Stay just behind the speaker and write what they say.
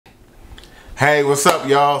Hey, what's up,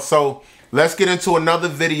 y'all? So let's get into another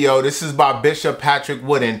video. This is by Bishop Patrick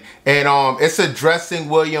Wooden, and it's addressing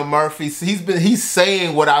William Murphy. He's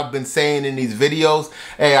saying what I've been saying in these videos.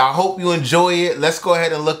 Hey, I hope you enjoy it. Let's go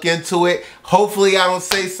ahead and look into it. Hopefully I don't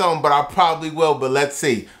say something, but I probably will, but let's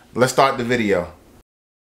see. Let's start the video.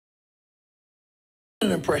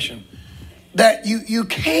 An impression that you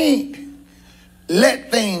can't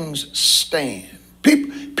let things stand.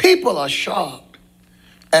 People are shocked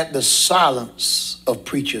at the silence of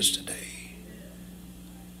preachers today.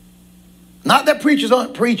 Not that preachers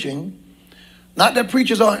aren't preaching, not that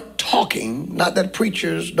preachers aren't talking, not that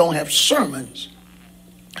preachers don't have sermons.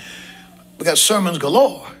 We got sermons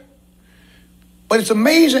galore. But it's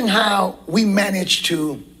amazing how we manage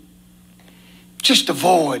to just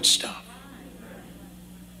avoid stuff.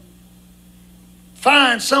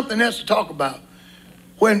 Find something else to talk about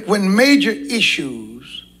when major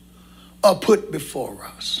issues are put before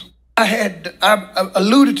us. I've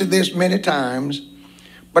alluded to this many times,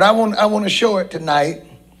 but I want to show it tonight.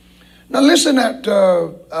 Now listen at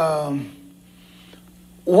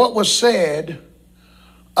what was said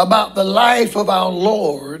about the life of our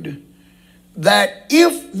Lord, that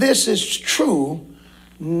if this is true,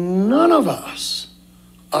 none of us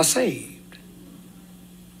are saved.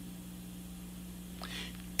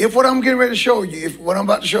 If what I'm getting ready to show you, if what I'm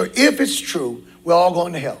about to show you, if it's true, we're all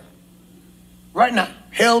going to hell. Right now,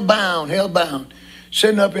 hell-bound,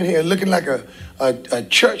 sitting up in here looking like a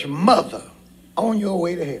church mother on your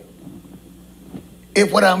way to hell.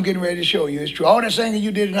 If what I'm getting ready to show you is true. All that singing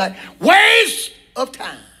you did tonight, waste of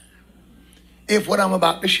time. If what I'm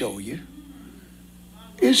about to show you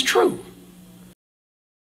is true.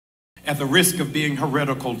 At the risk of being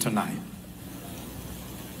heretical tonight,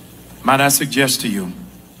 might I suggest to you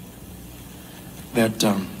that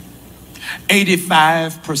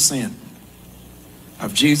 85%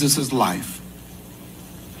 of Jesus's life,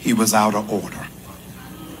 he was out of order.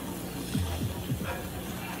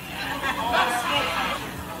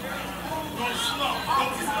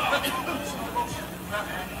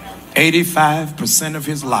 "85% of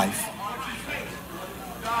his life,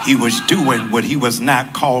 he was doing what he was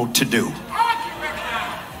not called to do."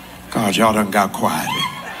 God, y'all done got quiet.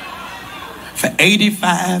 For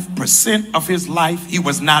 85% of his life, he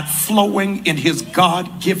was not flowing in his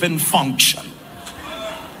God-given function.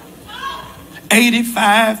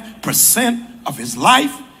 85% of his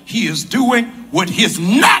life, he is doing what his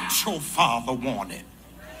natural father wanted.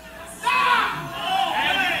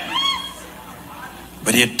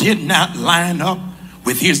 But it did not line up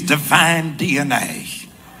with his divine DNA.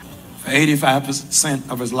 For 85%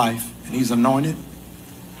 of his life, and he's anointed,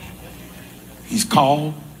 he's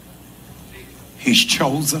called, he's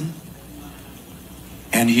chosen,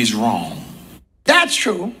 and he's wrong. That's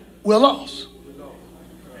true. We're lost.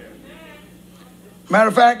 Matter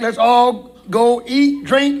of fact, let's all go eat,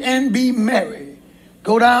 drink, and be merry.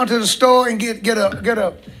 Go down to the store and get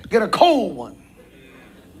a cold one.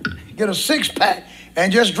 Get a 6-pack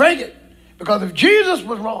and just drink it. Because if Jesus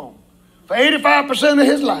was wrong for 85% of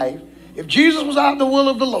his life, if Jesus was out the will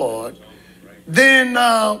of the Lord, then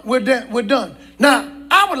we're done. Now,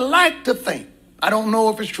 I would like to think, I don't know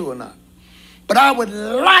if it's true or not, but I would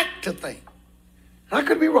like to think, and I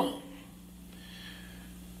could be wrong.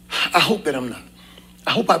 I hope that I'm not. I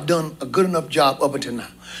hope I've done a good enough job up until now.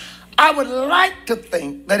 I would like to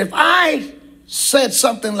think that if I said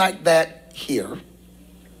something like that here,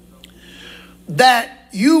 that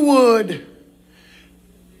you would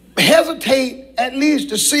hesitate at least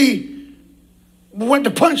to see what the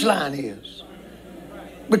punchline is.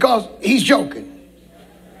 Because he's joking.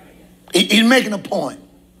 He's making a point.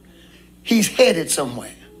 He's headed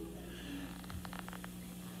somewhere.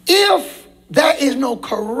 If there is no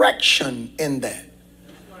correction in that,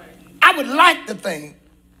 I would like to think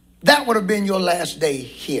that would have been your last day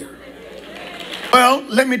here. Well,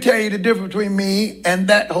 let me tell you the difference between me and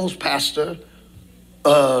that host pastor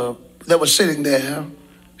that was sitting there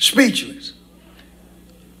speechless.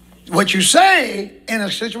 What you say in a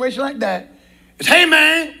situation like that is, "Hey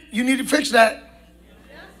man, you need to fix that."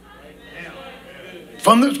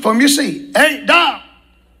 From your seat. "Hey, Doc,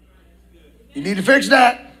 you need to fix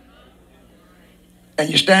that." And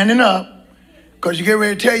you're standing up because you get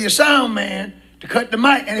ready to tell your sound man to cut the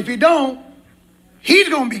mic. And if you don't, he's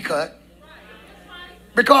going to be cut.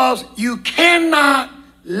 Because you cannot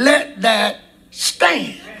let that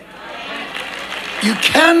stand. You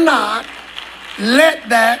cannot let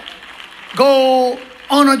that go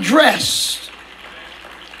unaddressed.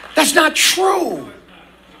 That's not true.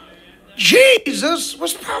 Jesus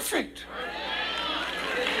was perfect.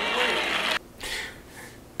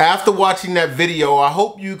 After watching that video, I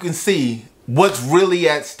hope you can see what's really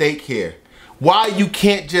at stake here. Why you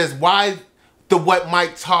can't just, what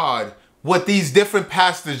Mike Todd, what these different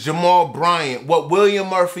pastors, Jamal Bryant, what William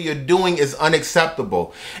Murphy are doing is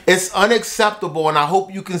unacceptable. It's unacceptable, and I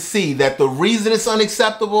hope you can see that the reason it's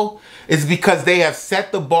unacceptable is because they have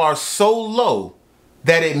set the bar so low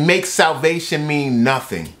that it makes salvation mean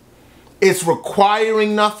nothing. It's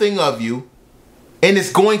requiring nothing of you, and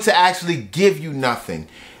it's going to actually give you nothing.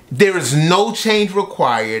 There is no change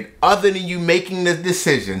required other than you making the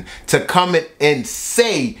decision to come in and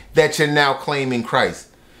say that you're now claiming Christ.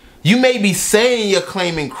 You may be saying you're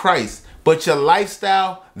claiming Christ, but your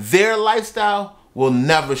lifestyle, their lifestyle, will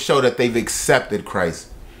never show that they've accepted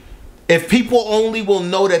Christ. If people only will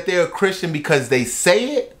know that they're a Christian because they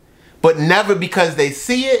say it, but never because they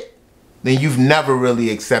see it, then you've never really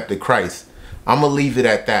accepted Christ. I'm going to leave it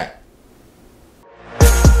at that.